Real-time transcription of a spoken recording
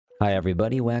Hi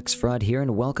everybody, WaxFraud here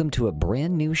and welcome to a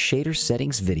brand new shader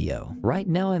settings video. Right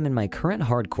now I'm in my current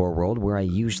hardcore world where I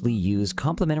usually use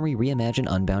Complementary Reimagined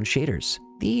Unbound shaders.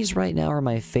 These right now are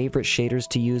my favorite shaders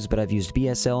to use, but I've used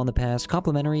BSL in the past,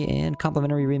 Complementary, and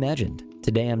Complementary Reimagined.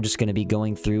 Today I'm just going to be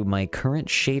going through my current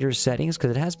shader settings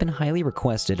because it has been highly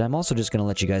requested. I'm also just going to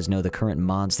let you guys know the current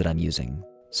mods that I'm using.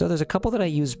 So there's a couple that I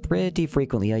use pretty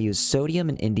frequently. I use Sodium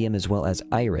and Indium as well as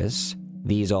Iris.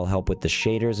 These all help with the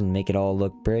shaders and make it all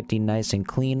look pretty nice and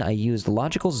clean. I used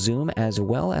Logical Zoom as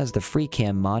well as the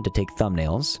FreeCam mod to take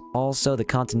thumbnails. Also, the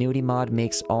Continuity mod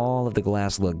makes all of the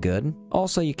glass look good.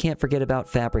 Also, you can't forget about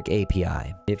Fabric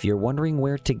API. If you're wondering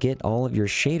where to get all of your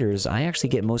shaders, I actually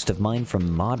get most of mine from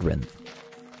Modrinth.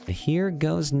 Here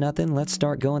goes nothing. Let's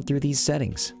start going through these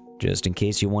settings. Just in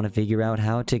case you want to figure out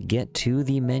how to get to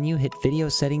the menu, hit Video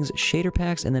Settings, Shader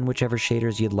Packs, and then whichever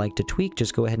shaders you'd like to tweak,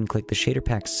 just go ahead and click the Shader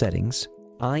Pack Settings.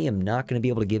 I am not going to be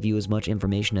able to give you as much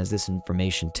information as this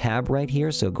information tab right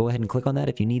here, so go ahead and click on that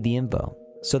if you need the info.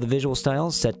 So the visual style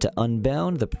is set to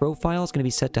unbound, the profile is going to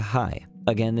be set to high.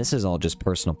 Again, this is all just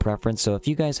personal preference, so if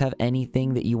you guys have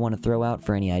anything that you want to throw out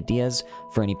for any ideas,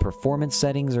 for any performance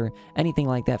settings, or anything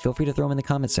like that, feel free to throw them in the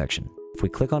comment section. If we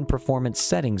click on performance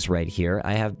settings right here,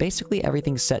 I have basically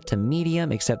everything set to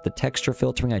medium except the texture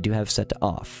filtering I do have set to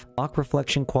off. Block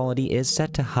reflection quality is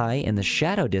set to high, and the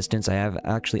shadow distance I have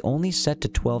actually only set to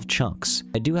 12 chunks.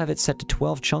 I do have it set to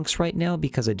 12 chunks right now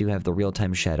because I do have the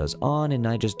real-time shadows on and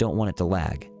I just don't want it to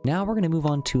lag. Now we're going to move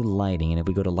on to lighting, and if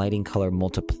we go to lighting color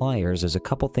multipliers, there's a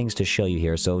couple things to show you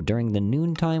here. So during the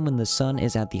noontime when the sun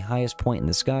is at the highest point in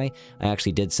the sky, I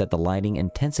actually did set the lighting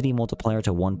intensity multiplier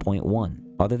to 1.1.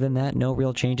 Other than that, no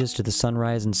real changes to the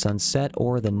sunrise and sunset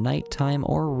or the nighttime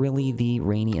or really the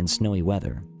rainy and snowy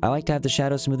weather. I like to have the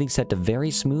shadow smoothing set to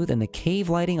very smooth, and the cave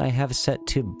lighting I have set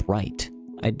to bright.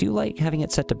 I do like having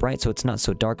it set to bright so it's not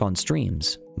so dark on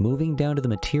streams. Moving down to the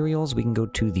materials, we can go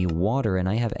to the water, and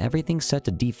I have everything set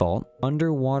to default.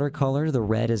 Underwater color, the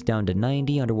red is down to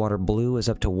 90, underwater blue is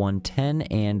up to 110,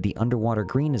 and the underwater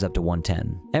green is up to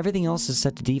 110. Everything else is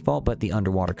set to default but the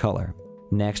underwater color.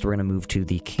 Next, we're going to move to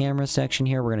the camera section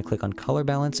here. We're going to click on color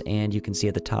balance, and you can see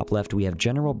at the top left we have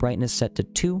general brightness set to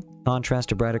 2, contrast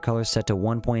to brighter colors set to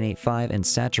 1.85, and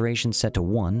saturation set to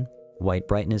 1. White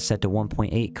brightness set to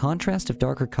 1.8, contrast of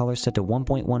darker colors set to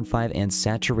 1.15, and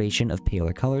saturation of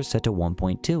paler colors set to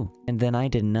 1.2. And then I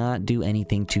did not do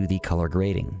anything to the color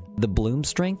grading. The bloom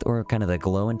strength, or kind of the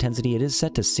glow intensity, it is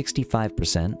set to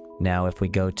 65%. Now if we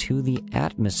go to the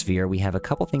atmosphere, we have a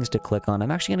couple things to click on.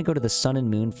 I'm actually going to go to the sun and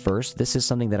moon first. This is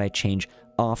something that I change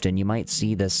often. You might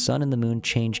see the sun and the moon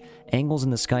change angles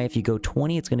in the sky. If you go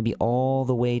 20, it's going to be all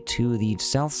the way to the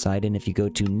south side, and if you go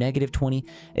to -20,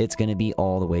 it's going to be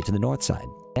all the way to the north side.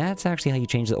 That's actually how you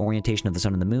change the orientation of the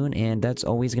sun and the moon, and that's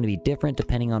always going to be different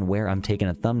depending on where I'm taking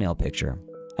a thumbnail picture.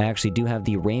 I actually do have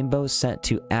the rainbow set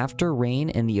to after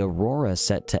rain and the aurora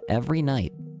set to every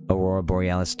night. Aurora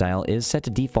Borealis style is set to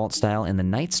default style, and the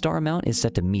night star amount is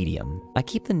set to medium. I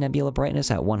keep the nebula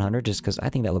brightness at 100 just because I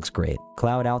think that looks great.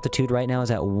 Cloud altitude right now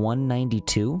is at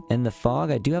 192, and the fog,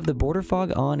 I do have the border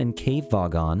fog on and cave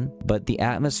fog on, but the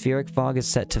atmospheric fog is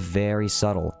set to very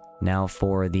subtle. Now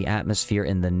for the atmosphere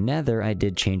in the nether, I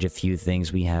did change a few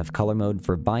things. We have color mode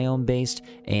for biome based,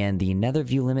 and the nether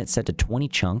view limit set to 20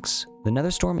 chunks. The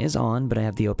nether storm is on, but I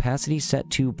have the opacity set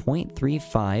to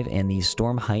 0.35 and the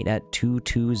storm height at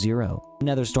 220.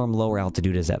 Nether storm lower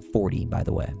altitude is at 40, by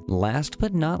the way. Last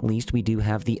but not least, we do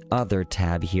have the other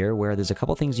tab here where there's a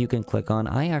couple things you can click on.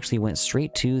 I actually went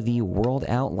straight to the world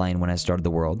outline when I started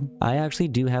the world. I actually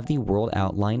do have the world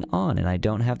outline on, and I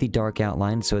don't have the dark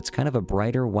outline, so it's kind of a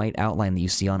brighter white outline that you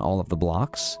see on all of the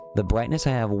blocks. The brightness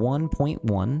I have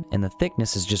 1.1, and the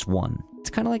thickness is just 1. It's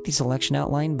kind of like the selection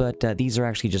outline, but these are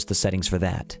actually just the settings for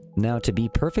that. Now, to be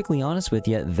perfectly honest with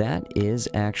you, that is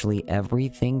actually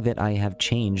everything that I have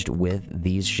changed with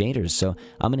these shaders. So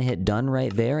I'm going to hit done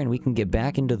right there, and we can get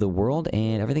back into the world,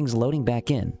 and everything's loading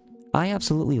back in. I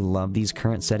absolutely love these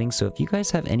current settings, so if you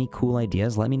guys have any cool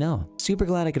ideas, let me know. Super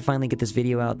glad I could finally get this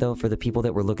video out, though, for the people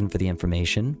that were looking for the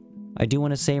information. I do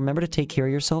want to say, remember to take care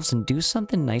of yourselves and do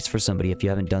something nice for somebody if you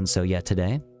haven't done so yet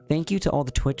today. Thank you to all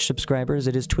the Twitch subscribers.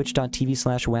 It is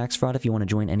twitch.tv/waxfraud if you want to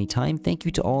join anytime. Thank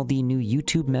you to all the new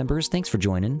YouTube members. Thanks for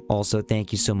joining. Also,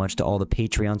 thank you so much to all the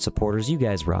Patreon supporters. You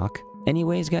guys rock.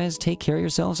 Anyways, guys, take care of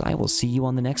yourselves. I will see you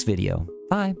on the next video.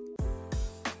 Bye.